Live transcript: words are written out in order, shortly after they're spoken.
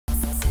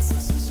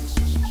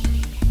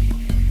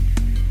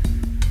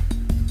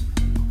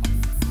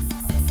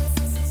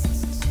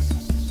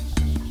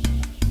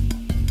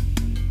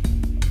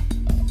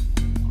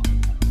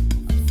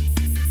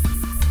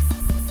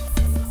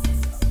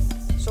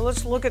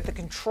look at the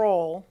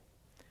control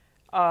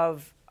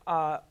of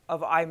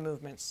eye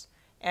movements.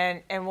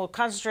 And we'll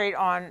concentrate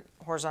on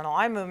horizontal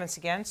eye movements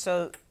again.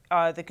 So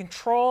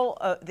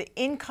the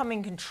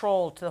incoming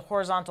control to the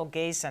horizontal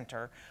gaze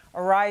center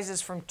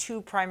arises from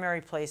two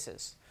primary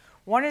places.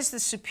 One is the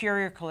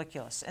superior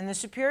colliculus, and the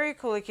superior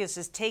colliculus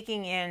is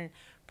taking in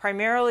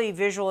primarily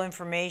visual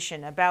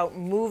information about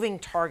moving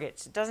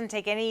targets. It doesn't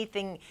take any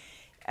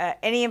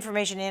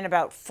information in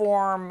about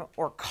form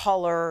or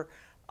color,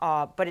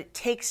 but it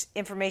takes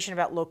information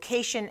about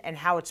location and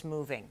how it's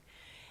moving.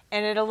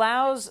 And it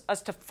allows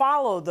us to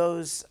follow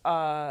those,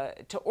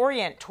 to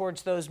orient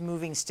towards those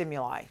moving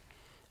stimuli.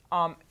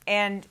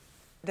 And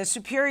the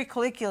superior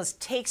colliculus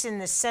takes in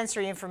this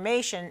sensory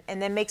information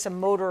and then makes a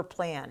motor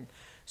plan.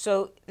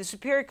 So the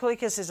superior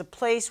colliculus is a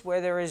place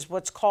where there is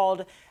what's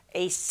called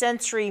a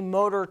sensory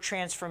motor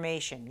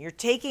transformation. You're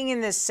taking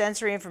in this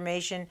sensory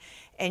information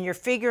and you're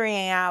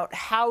figuring out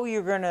how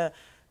you're going to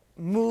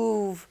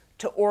move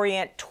to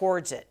orient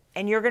towards it.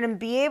 And you're going to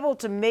be able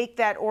to make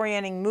that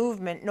orienting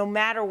movement no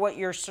matter what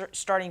your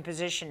starting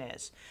position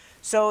is.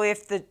 So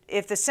if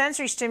the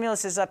sensory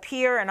stimulus is up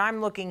here and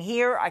I'm looking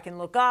here, I can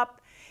look up.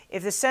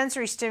 If the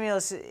sensory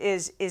stimulus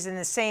is in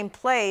the same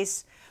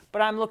place,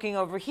 but I'm looking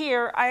over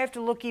here, I have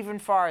to look even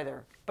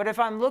farther. But if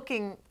I'm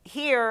looking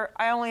here,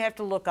 I only have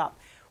to look up.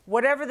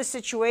 Whatever the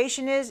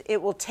situation is,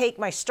 it will take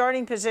my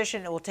starting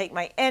position, it will take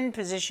my end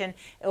position,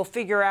 it will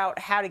figure out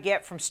how to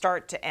get from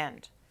start to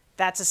end.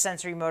 That's a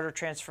sensory motor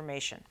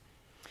transformation.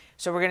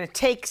 So we're going to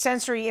take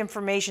sensory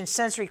information,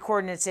 sensory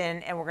coordinates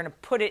in, and we're going to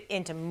put it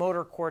into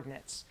motor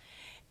coordinates.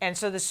 And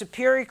so the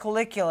superior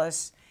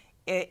colliculus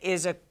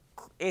is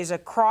a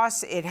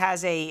cross. It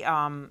has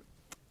a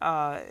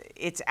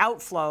its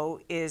outflow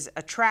is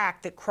a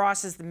tract that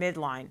crosses the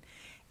midline.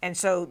 And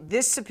so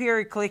this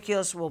superior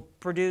colliculus will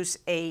produce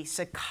a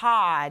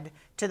saccade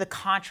to the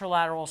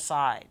contralateral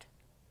side.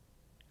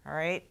 All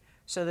right?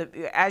 So that,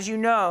 as you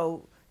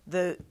know,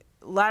 the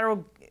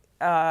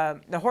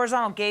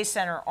horizontal gaze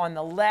center on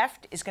the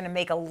left is going to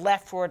make a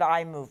leftward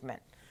eye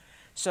movement.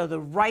 So the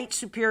right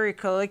superior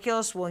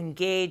colliculus will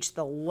engage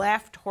the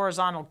left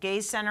horizontal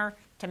gaze center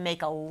to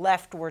make a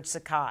leftward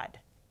saccade.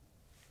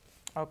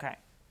 Okay.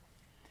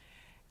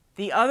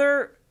 The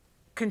other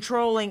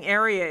controlling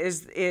area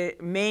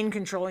main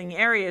controlling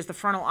area is the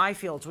frontal eye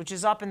fields, which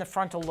is up in the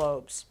frontal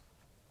lobes,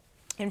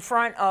 in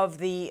front of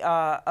the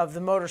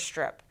motor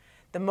strip,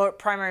 the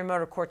primary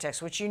motor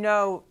cortex, which you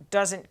know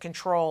doesn't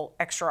control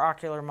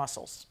extraocular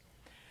muscles.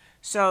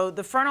 So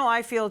the frontal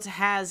eye fields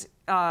has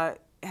a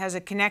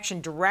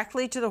connection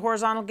directly to the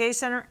horizontal gaze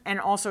center and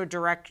also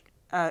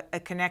a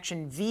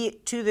connection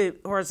to the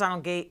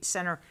horizontal gaze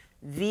center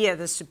via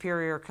the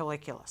superior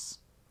colliculus.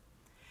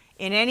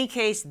 In any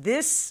case,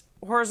 this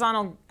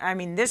frontal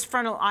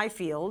eye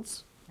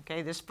fields,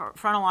 okay, this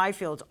frontal eye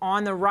fields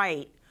on the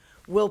right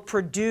will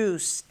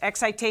produce,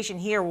 excitation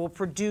here will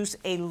produce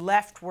a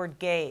leftward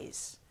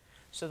gaze.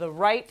 So the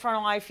right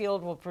frontal eye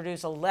field will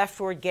produce a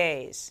leftward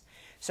gaze.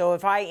 So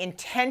if I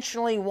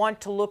intentionally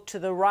want to look to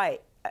the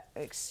right,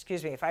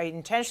 if I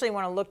intentionally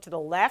want to look to the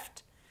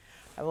left,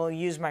 I will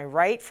use my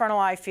right frontal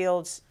eye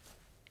fields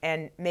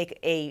and make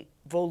a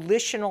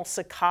volitional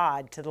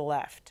saccade to the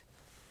left.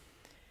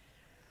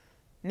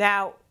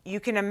 Now, you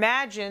can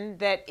imagine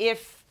that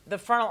if the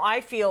frontal eye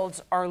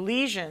fields are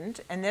lesioned,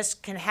 and this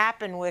can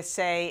happen with,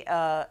 say,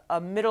 a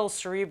middle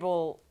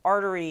cerebral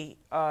artery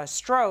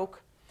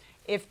stroke,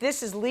 if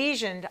this is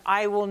lesioned,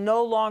 I will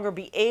no longer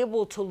be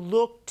able to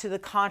look to the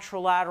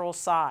contralateral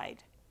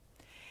side.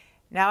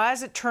 Now,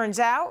 as it turns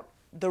out,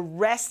 the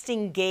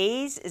resting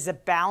gaze is a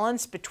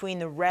balance between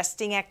the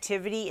resting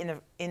activity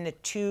in the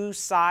two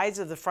sides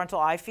of the frontal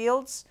eye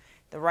fields,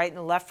 the right and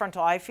the left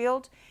frontal eye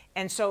field.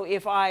 And so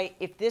if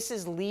this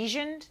is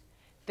lesioned,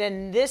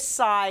 then this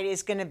side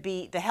is going to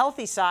be, the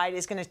healthy side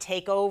is going to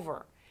take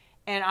over.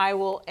 And I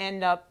will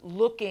end up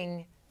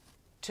looking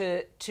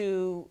if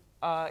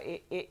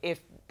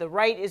the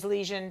right is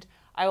lesioned,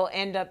 I will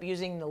end up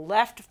using the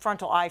left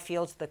frontal eye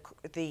fields,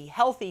 the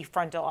healthy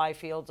frontal eye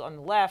fields on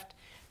the left,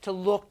 to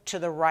look to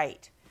the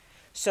right.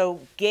 So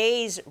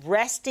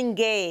resting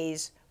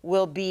gaze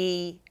will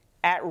be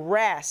at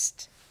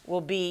rest,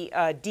 will be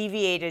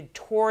deviated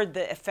toward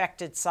the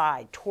affected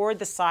side, toward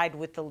the side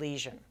with the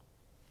lesion.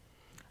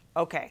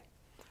 Okay,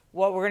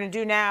 what we're going to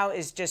do now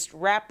is just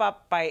wrap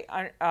up by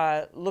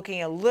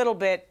looking a little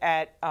bit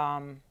at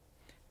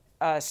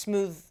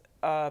smooth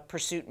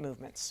pursuit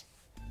movements.